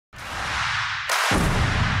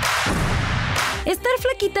Estar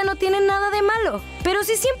flaquita no tiene nada de malo, pero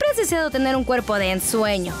si siempre has deseado tener un cuerpo de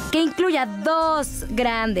ensueño, que incluya 2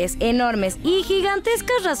 grandes, enormes y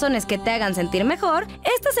gigantescas razones que te hagan sentir mejor,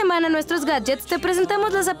 esta semana en nuestros gadgets te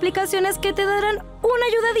presentamos las aplicaciones que te darán una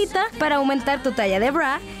ayudadita para aumentar tu talla de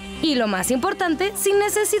bra y, lo más importante, sin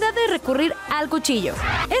necesidad de recurrir al cuchillo.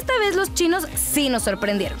 Esta vez los chinos sí nos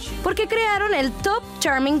sorprendieron, porque crearon el Top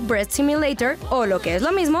Charming Breast Simulator, o lo que es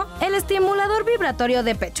lo mismo, el estimulador vibratorio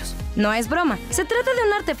de pechos. No es broma, se trata de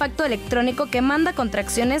un artefacto electrónico que manda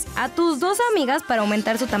contracciones a tus 2 amigas para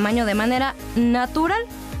aumentar su tamaño de manera natural,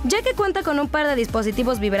 ya que cuenta con un par de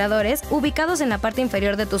dispositivos vibradores ubicados en la parte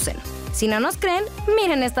inferior de tu seno. Si no nos creen,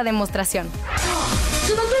 miren esta demostración.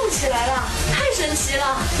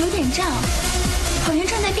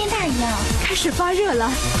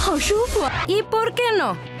 ¿Y por qué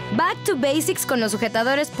no? Back to basics con los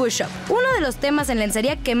sujetadores push-up, uno de los temas en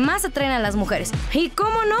lencería que más atraen a las mujeres. ¿Y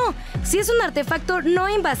cómo no? Si es un artefacto no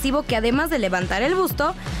invasivo que, además de levantar el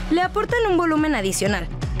busto, le aportan un volumen adicional,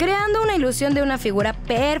 creando una ilusión de una figura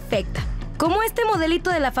perfecta, como este modelito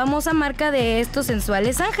de la famosa marca de estos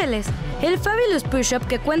sensuales ángeles, el Fabulous Push-Up,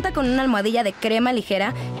 que cuenta con una almohadilla de crema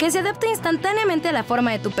ligera que se adapta instantáneamente a la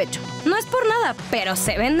forma de tu pecho. No es por nada, pero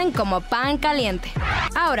se venden como pan caliente.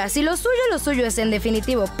 Ahora, si lo suyo es en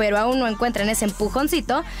definitivo, pero aún no encuentran ese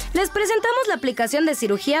empujoncito, les presentamos la aplicación de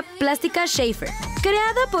cirugía plástica Schaefer,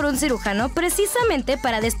 creada por un cirujano precisamente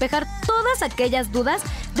para despejar todas aquellas dudas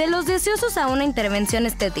de los deseosos a una intervención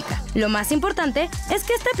estética. Lo más importante es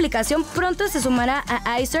que esta aplicación pronto se sumará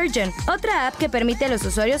a iSurgeon, otra app que permite a los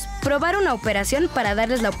usuarios probar una operación para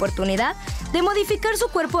darles la oportunidad de modificar su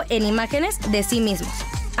cuerpo en imágenes de sí mismos.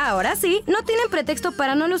 Ahora sí, no tienen pretexto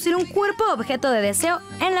para no lucir un cuerpo objeto de deseo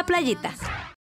en la playita.